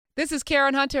This is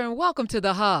Karen Hunter, and welcome to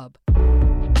The Hub.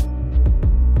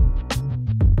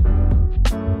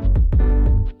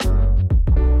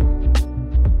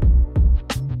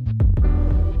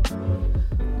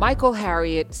 Michael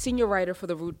Harriot, senior writer for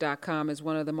TheRoot.com, is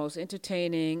one of the most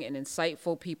entertaining and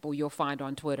insightful people you'll find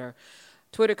on Twitter.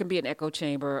 Twitter can be an echo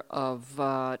chamber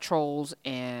of trolls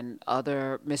and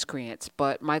other miscreants,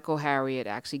 but Michael Harriot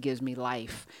actually gives me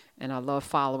life, and I love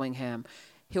following him.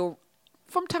 He'll,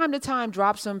 from time to time,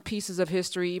 drop some pieces of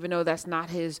history, even though that's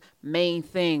not his main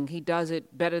thing. He does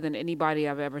it better than anybody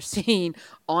I've ever seen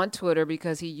on Twitter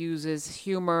because he uses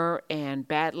humor and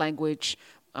bad language.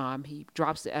 He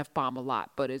drops the F-bomb a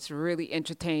lot, but it's really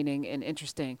entertaining and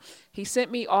interesting. He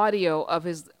sent me audio of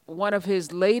one of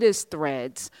his latest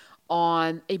threads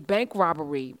on a bank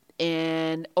robbery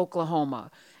in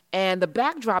Oklahoma. And the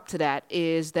backdrop to that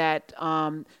is that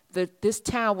this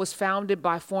town was founded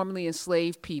by formerly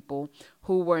enslaved people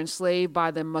who were enslaved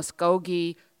by the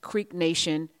Muskogee Creek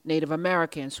Nation Native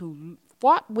Americans who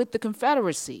fought with the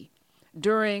Confederacy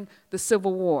during the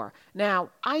Civil War. Now,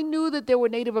 I knew that there were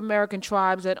Native American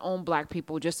tribes that owned black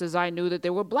people, just as I knew that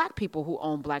there were black people who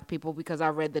owned black people because I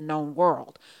read The Known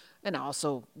World, and I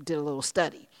also did a little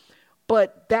study.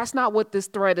 But that's not what this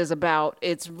thread is about.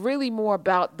 It's really more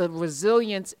about the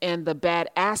resilience and the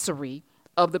badassery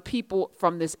of the people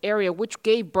from this area, which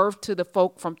gave birth to the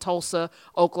folk from Tulsa,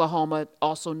 Oklahoma,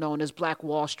 also known as Black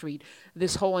Wall Street.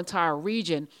 This whole entire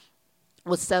region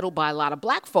was settled by a lot of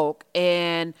black folk,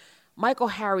 and Michael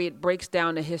Harriot breaks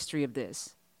down the history of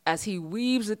this as he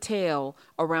weaves a tale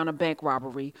around a bank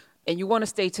robbery. And you want to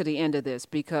stay to the end of this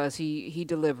because he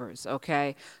delivers,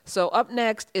 okay? So up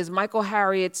next is Michael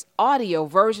Harriot's audio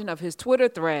version of his Twitter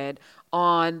thread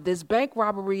on this bank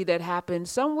robbery that happened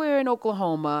somewhere in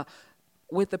Oklahoma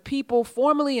with the people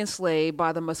formerly enslaved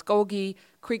by the Muskogee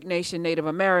Creek Nation Native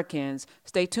Americans.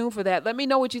 Stay tuned for that. Let me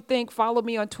know what you think. Follow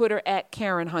me on Twitter at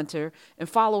Karen Hunter and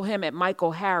follow him at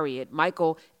Michael Harriot,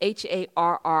 Michael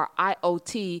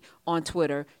Harriot on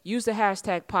Twitter. Use the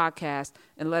hashtag podcast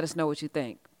and let us know what you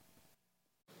think.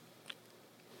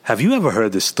 Have you ever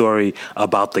heard the story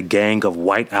about the gang of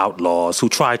white outlaws who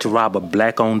tried to rob a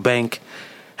black-owned bank?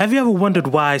 Have you ever wondered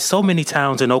why so many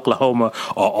towns in Oklahoma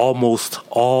are almost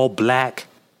all black?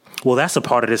 Well, that's a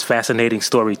part of this fascinating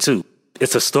story, too.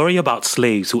 It's a story about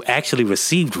slaves who actually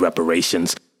received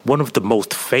reparations, one of the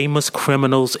most famous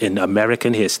criminals in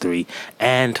American history,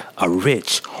 and a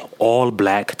rich,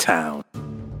 all-black town.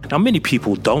 Now, many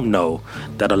people don't know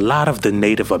that a lot of the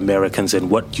Native Americans in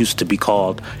what used to be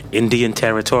called Indian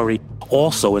Territory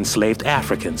also enslaved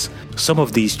Africans. Some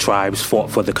of these tribes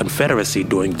fought for the Confederacy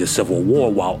during the Civil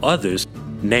War, while others,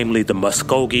 namely the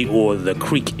Muskogee or the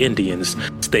Creek Indians,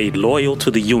 stayed loyal to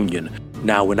the Union.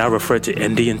 Now, when I refer to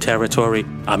Indian Territory,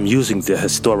 I'm using the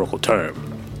historical term.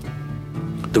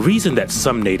 The reason that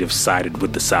some natives sided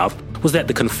with the South was that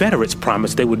the Confederates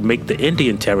promised they would make the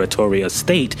Indian Territory a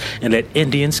state and let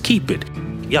Indians keep it.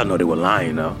 Y'all know they were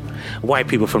lying, though. White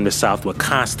people from the South were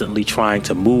constantly trying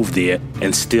to move there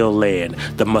and steal land.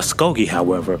 The Muskogee,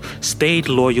 however, stayed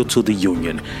loyal to the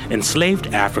Union.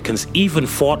 Enslaved Africans even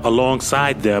fought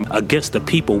alongside them against the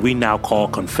people we now call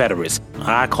Confederates.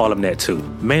 I call them that too,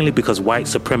 mainly because white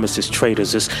supremacist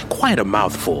traitors is quite a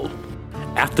mouthful.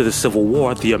 After the Civil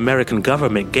War, the American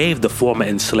government gave the former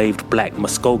enslaved black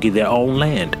Muskogee their own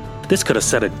land. This could have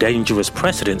set a dangerous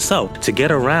precedent, so to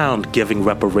get around giving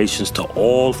reparations to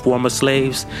all former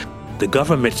slaves, the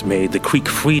government made the Creek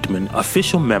freedmen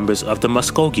official members of the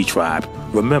Muskogee tribe.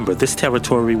 Remember, this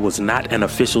territory was not an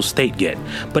official state yet,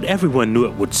 but everyone knew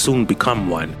it would soon become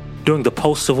one. During the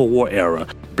post-Civil War era,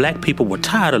 black people were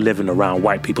tired of living around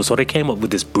white people, so they came up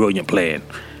with this brilliant plan.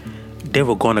 They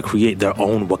were going to create their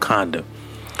own Wakanda.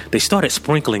 They started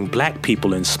sprinkling black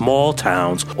people in small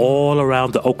towns all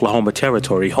around the Oklahoma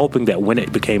Territory, hoping that when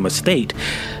it became a state,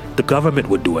 the government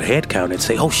would do a head count and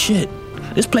say, oh shit,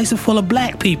 this place is full of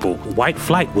black people. White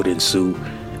flight would ensue,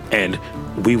 and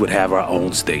we would have our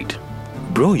own state.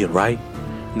 Brilliant, right?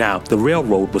 Now, the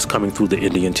railroad was coming through the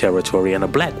Indian Territory, and a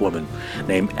black woman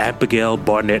named Abigail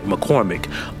Barnett McCormick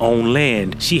owned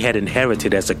land she had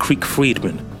inherited as a Creek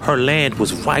freedman. Her land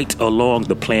was right along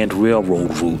the planned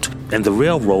railroad route, and the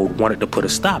railroad wanted to put a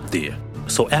stop there.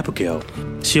 So Abigail,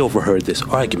 she overheard this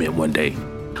argument one day.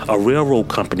 A railroad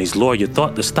company's lawyer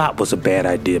thought the stop was a bad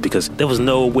idea because there was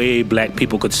no way black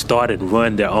people could start and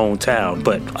run their own town.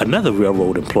 But another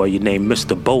railroad employee named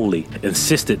Mr. Bowley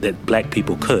insisted that black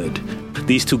people could.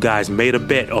 These two guys made a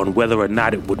bet on whether or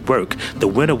not it would work. The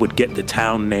winner would get the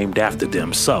town named after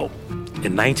them. So,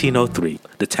 in 1903,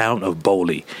 the town of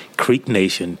Bowley, Creek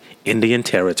Nation, Indian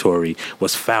Territory,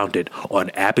 was founded on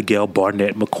Abigail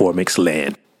Barnett McCormick's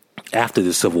land. After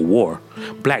the Civil War,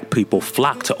 black people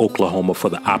flocked to Oklahoma for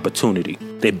the opportunity.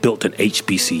 They built an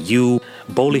HBCU,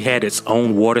 Boley had its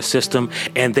own water system,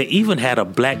 and they even had a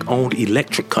black-owned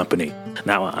electric company.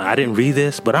 Now, I didn't read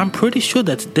this, but I'm pretty sure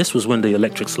that this was when the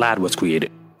electric slide was created.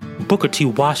 Booker T.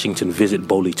 Washington visited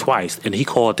Boley twice, and he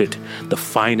called it the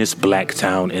finest black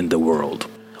town in the world.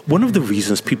 One of the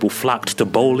reasons people flocked to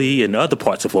Boley and other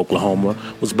parts of Oklahoma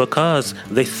was because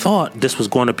they thought this was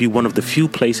going to be one of the few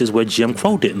places where Jim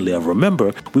Crow didn't live.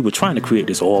 Remember, we were trying to create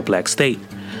this all-black state.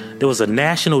 There was a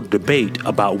national debate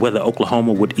about whether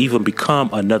Oklahoma would even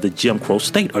become another Jim Crow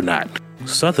state or not.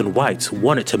 Southern whites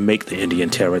wanted to make the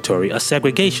Indian Territory a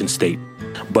segregation state,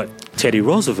 but Teddy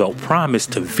Roosevelt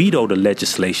promised to veto the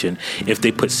legislation if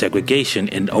they put segregation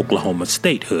in Oklahoma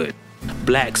statehood.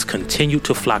 Blacks continued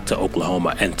to flock to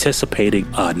Oklahoma, anticipating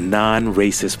a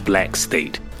non-racist black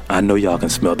state. I know y'all can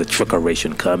smell the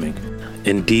trickeration coming.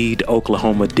 Indeed,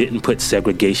 Oklahoma didn't put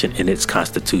segregation in its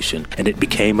constitution, and it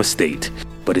became a state.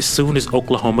 But as soon as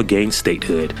Oklahoma gained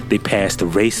statehood, they passed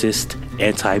racist,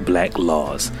 anti-black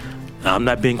laws. Now, I'm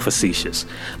not being facetious.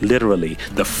 Literally,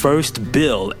 the first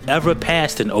bill ever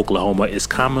passed in Oklahoma is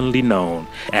commonly known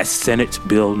as Senate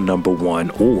Bill No. 1,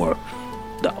 or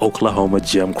the Oklahoma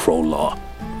Jim Crow Law.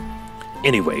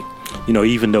 Anyway,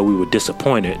 even though we were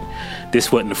disappointed,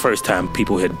 this wasn't the first time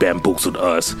people had bamboozled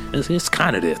us. It's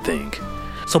kind of their thing.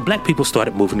 So black people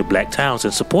started moving to black towns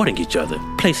and supporting each other.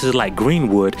 Places like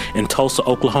Greenwood in Tulsa,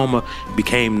 Oklahoma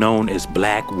became known as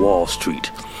Black Wall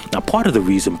Street. Now, part of the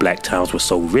reason black towns were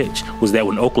so rich was that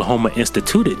when Oklahoma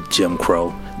instituted Jim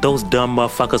Crow, those dumb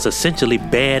motherfuckers essentially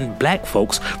banned black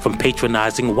folks from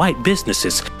patronizing white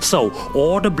businesses. So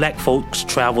all the black folks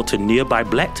traveled to nearby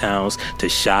black towns to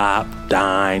shop,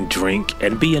 dine, drink,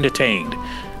 and be entertained.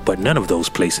 But none of those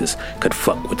places could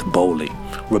fuck with Boley.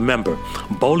 Remember,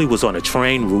 Boley was on a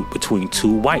train route between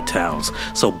two white towns,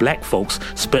 so black folks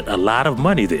spent a lot of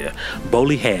money there.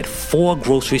 Boley had 4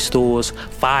 grocery stores,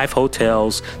 5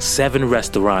 hotels, 7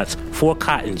 restaurants, 4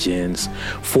 cotton gins,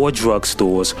 4 drug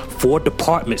stores, 4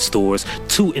 department stores,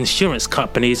 2 insurance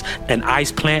companies, an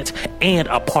ice plant, and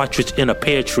a partridge in a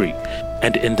pear tree.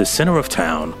 And in the center of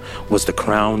town was the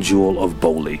crown jewel of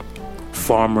Boley,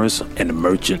 Farmers and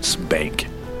Merchants Bank,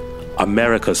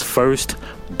 America's first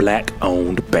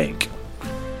black-owned bank.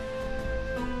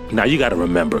 Now, you got to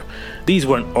remember, these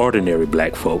weren't ordinary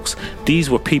black folks. These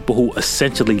were people who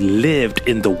essentially lived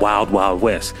in the Wild Wild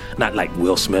West. Not like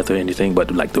Will Smith or anything, but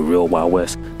like the real Wild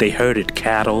West. They herded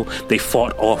cattle. They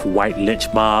fought off white lynch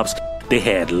mobs. They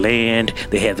had land.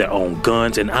 They had their own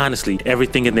guns. And honestly,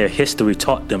 everything in their history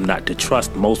taught them not to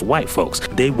trust most white folks.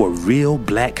 They were real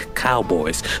black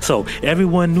cowboys. So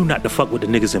everyone knew not to fuck with the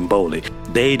niggas in Boley.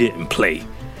 They didn't play.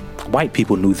 White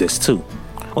people knew this too.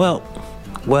 Well,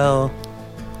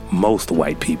 most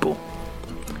white people.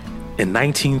 In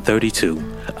 1932,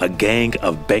 a gang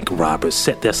of bank robbers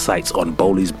set their sights on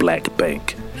Boley's Black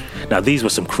Bank. Now, these were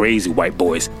some crazy white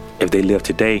boys. If they lived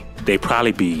today, they'd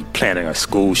probably be planning a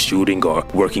school shooting or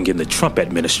working in the Trump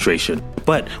administration.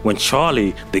 But when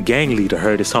Charlie, the gang leader,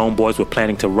 heard his homeboys were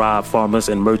planning to rob farmers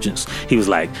and merchants, he was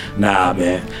like, "Nah,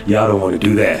 man, y'all don't want to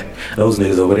do that. Those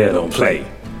niggas over there don't play."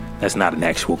 That's not an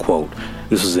actual quote.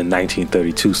 This was in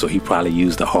 1932, so he probably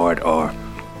used the hard R.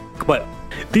 But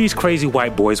these crazy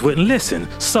white boys wouldn't listen.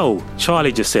 So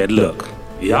Charlie just said, "Look,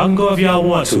 y'all can go if y'all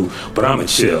want to, but I'ma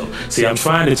chill. See, I'm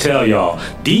trying to tell y'all,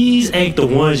 these ain't the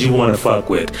ones you want to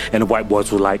fuck with." And the white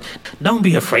boys were like, "Don't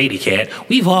be afraid, cat.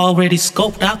 We've already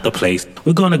scoped out the place.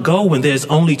 We're gonna go when there's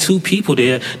only 2 people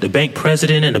there, the bank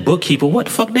president and the bookkeeper. What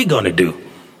the fuck they gonna do?"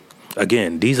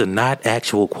 Again, these are not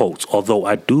actual quotes, although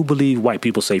I do believe white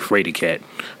people say fraidy cat.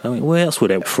 I mean, where else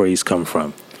would that phrase come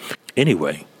from?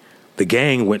 Anyway, the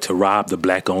gang went to rob the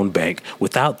black-owned bank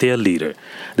without their leader.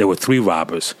 There were 3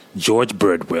 robbers. George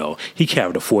Birdwell, he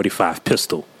carried a .45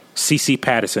 pistol. C.C.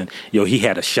 Patterson, he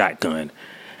had a shotgun.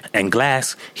 And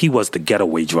Glass, he was the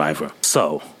getaway driver.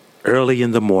 So, early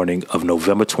in the morning of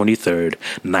November 23rd,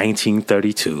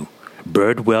 1932,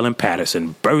 Birdwell and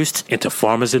Patterson burst into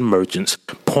Farmers and Merchants,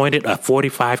 pointed a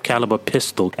 .45 caliber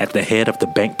pistol at the head of the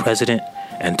bank president,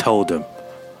 and told him,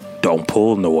 "Don't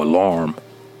pull no alarm."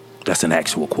 That's an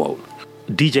actual quote.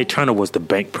 DJ Turner was the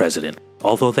bank president,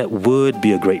 although that would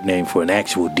be a great name for an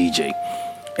actual DJ.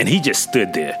 And he just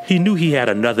stood there. He knew he had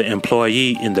another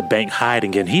employee in the bank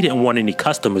hiding, and he didn't want any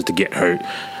customers to get hurt.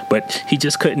 But he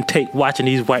just couldn't take watching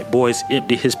these white boys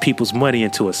empty his people's money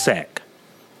into a sack.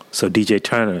 So DJ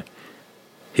Turner,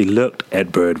 he looked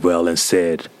at Birdwell and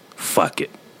said, "Fuck it."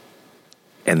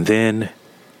 And then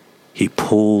he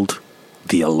pulled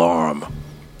the alarm.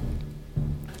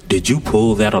 "Did you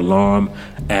pull that alarm?"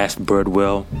 asked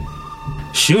Birdwell.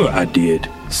 "Sure I did,"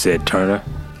 said Turner.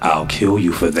 "I'll kill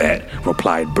you for that,"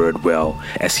 replied Birdwell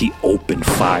as he opened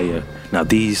fire. Now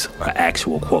these are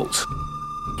actual quotes.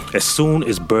 As soon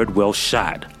as Birdwell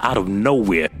shot, out of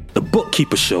nowhere, the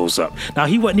bookkeeper shows up. Now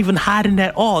he wasn't even hiding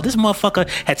at all. This motherfucker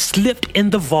had slipped in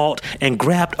the vault and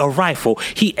grabbed a rifle.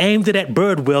 He aimed it at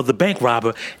Birdwell, the bank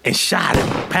robber, and shot him.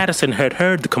 Patterson had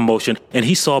heard the commotion and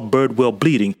he saw Birdwell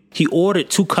bleeding. He ordered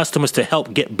 2 customers to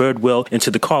help get Birdwell into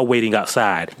the car waiting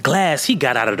outside. Glass, he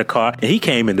got out of the car and he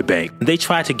came in the bank. They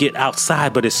tried to get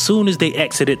outside, but as soon as they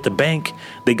exited the bank,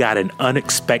 they got an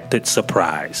unexpected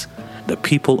surprise. The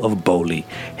people of Boley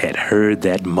had heard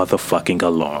that motherfucking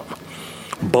alarm.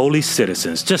 Boley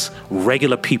citizens, just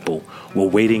regular people, were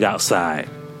waiting outside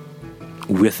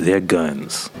with their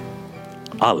guns.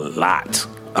 A lot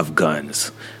of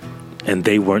guns. And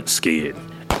they weren't scared.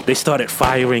 They started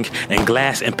firing, and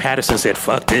Glass and Patterson said,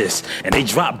 "Fuck this," and they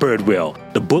dropped Birdwell.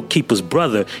 The bookkeeper's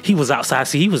brother, he was outside,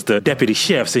 see, he was the deputy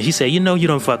sheriff, so he said, "You know you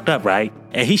done fucked up, right?"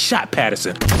 And he shot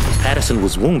Patterson. Patterson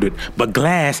was wounded, but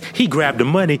Glass, he grabbed the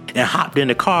money and hopped in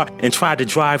the car and tried to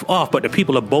drive off, but the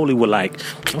people of Boley were like,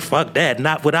 "Fuck that,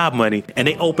 not with our money," and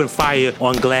they opened fire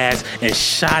on Glass and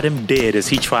shot him dead as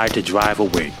he tried to drive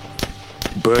away.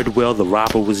 Birdwell, the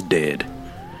robber, was dead.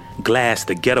 Glass,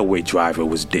 the getaway driver,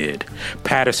 was dead.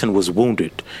 Patterson was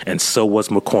wounded, and so was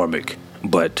McCormick,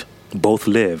 but both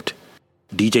lived.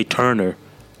 DJ Turner,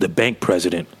 the bank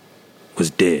president, was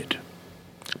dead.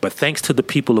 But thanks to the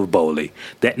people of Boley,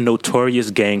 that notorious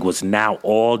gang was now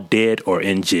all dead or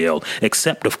in jail,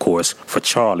 except, of course, for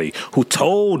Charlie, who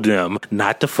told them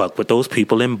not to fuck with those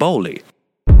people in Boley.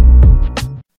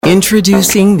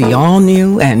 Introducing the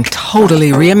all-new and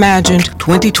totally reimagined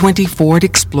 2020 Ford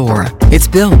Explorer. It's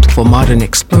built for modern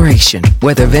exploration,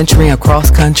 whether venturing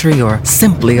across country or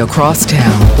simply across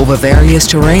town, over various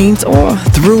terrains or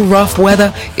through rough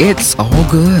weather, it's all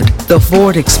good. The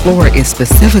Ford Explorer is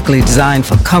specifically designed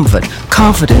for comfort,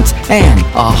 confidence, and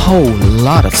a whole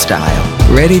lot of style.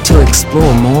 Ready to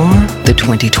explore more? The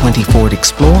 2020 Ford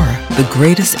Explorer, the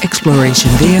greatest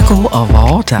exploration vehicle of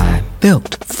all time,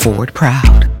 built Ford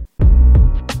proud.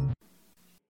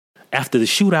 After the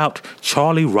shootout,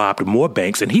 Charlie robbed more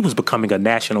banks and he was becoming a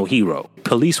national hero.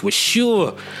 Police were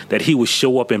sure that he would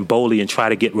show up in Boley and try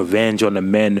to get revenge on the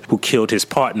men who killed his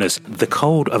partners. The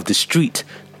code of the street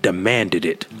demanded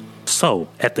it. So,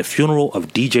 at the funeral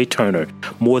of DJ Turner,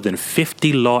 more than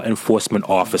 50 law enforcement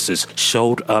officers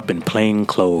showed up in plain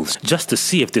clothes just to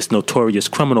see if this notorious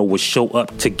criminal would show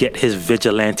up to get his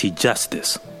vigilante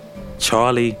justice.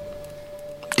 Charlie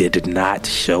did not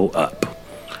show up.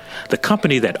 The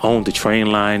company that owned the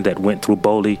train line that went through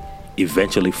Boley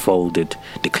eventually folded,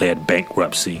 declared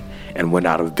bankruptcy, and went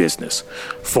out of business.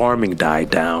 Farming died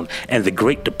down, and the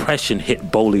Great Depression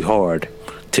hit Boley hard.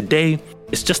 Today,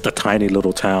 it's just a tiny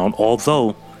little town,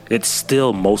 although it's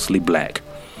still mostly black.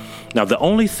 Now, the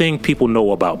only thing people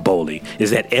know about Boley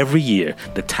is that every year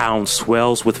the town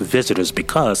swells with visitors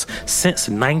because since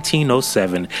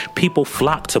 1907, people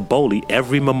flock to Boley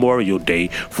every Memorial Day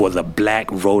for the Black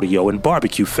Rodeo and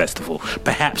Barbecue Festival,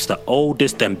 perhaps the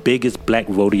oldest and biggest black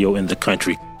rodeo in the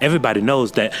country. Everybody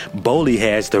knows that Boley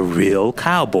has the real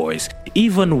cowboys.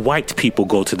 Even white people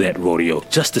go to that rodeo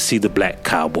just to see the black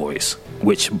cowboys,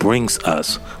 which brings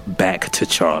us back to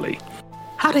Charlie.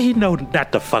 How did he know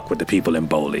not to fuck with the people in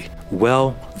Boley?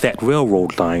 Well, that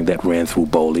railroad line that ran through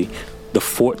Boley, the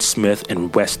Fort Smith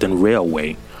and Western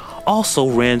Railway, also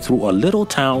ran through a little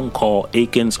town called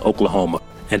Aikens, Oklahoma,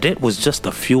 and it was just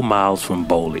a few miles from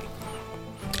Boley.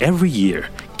 Every year,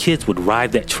 kids would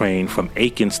ride that train from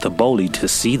Aikens to Boley to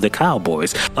see the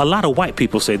cowboys. A lot of white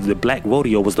people say that the black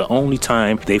rodeo was the only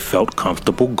time they felt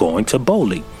comfortable going to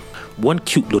Boley. One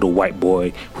cute little white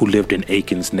boy who lived in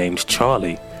Aikens named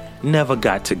Charlie never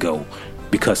got to go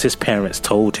because his parents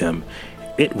told him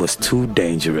it was too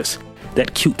dangerous.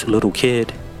 That cute little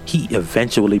kid, he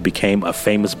eventually became a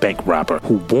famous bank robber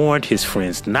who warned his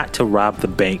friends not to rob the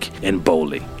bank in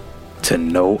Boley, to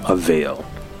no avail.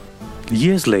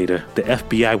 Years later, the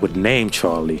FBI would name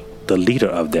Charlie the leader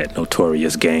of that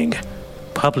notorious gang,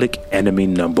 Public Enemy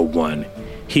Number 1.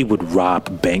 He would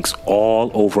rob banks all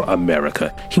over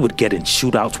America. He would get in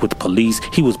shootouts with police.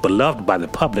 He was beloved by the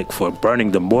public for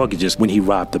burning the mortgages when he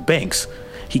robbed the banks.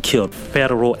 He killed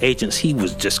federal agents. He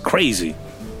was just crazy.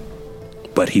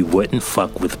 But he wouldn't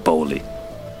fuck with Boley.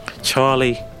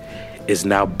 Charlie is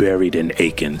now buried in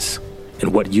Aikens,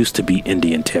 in what used to be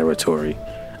Indian Territory,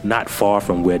 not far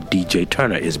from where DJ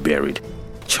Turner is buried.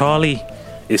 Charlie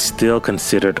is still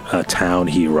considered a town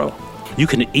hero. You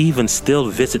can even still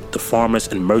visit the Farmers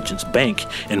and Merchants Bank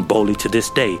in Boley to this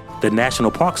day. The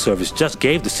National Park Service just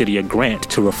gave the city a grant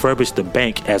to refurbish the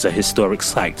bank as a historic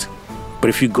site. But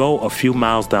if you go a few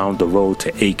miles down the road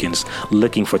to Aikens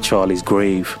looking for Charlie's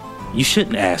grave, you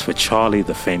shouldn't ask for Charlie,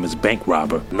 the famous bank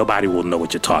robber. Nobody will know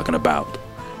what you're talking about.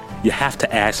 You have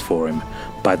to ask for him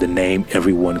by the name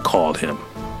everyone called him.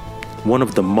 One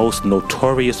of the most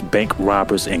notorious bank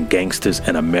robbers and gangsters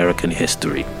in American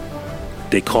history.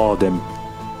 They called him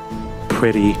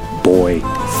Pretty Boy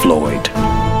Floyd.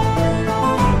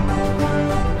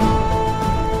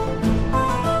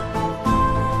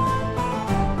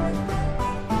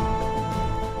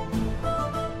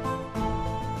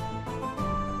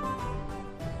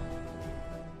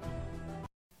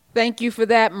 Thank you for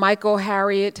that, Michael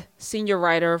Harriot, senior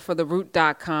writer for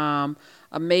TheRoot.com.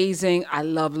 Amazing. I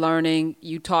love learning.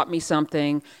 You taught me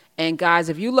something. And guys,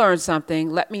 if you learned something,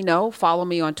 let me know. Follow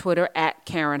me on Twitter at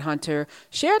Karen Hunter.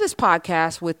 Share this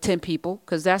podcast with 10 people,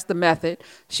 because that's the method.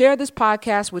 Share this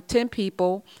podcast with 10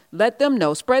 people. Let them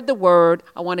know. Spread the word.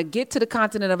 I want to get to the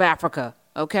continent of Africa.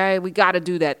 Okay, we got to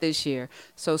do that this year.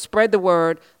 So spread the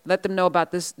word. Let them know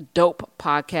about this dope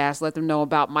podcast. Let them know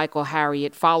about Michael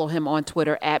Harriot. Follow him on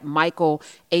Twitter at Michael,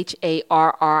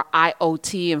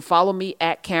 Harriot. And follow me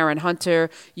at Karen Hunter.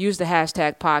 Use the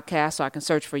hashtag podcast so I can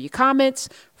search for your comments,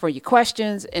 for your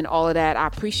questions, and all of that. I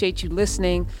appreciate you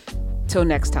listening. Till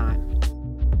next time.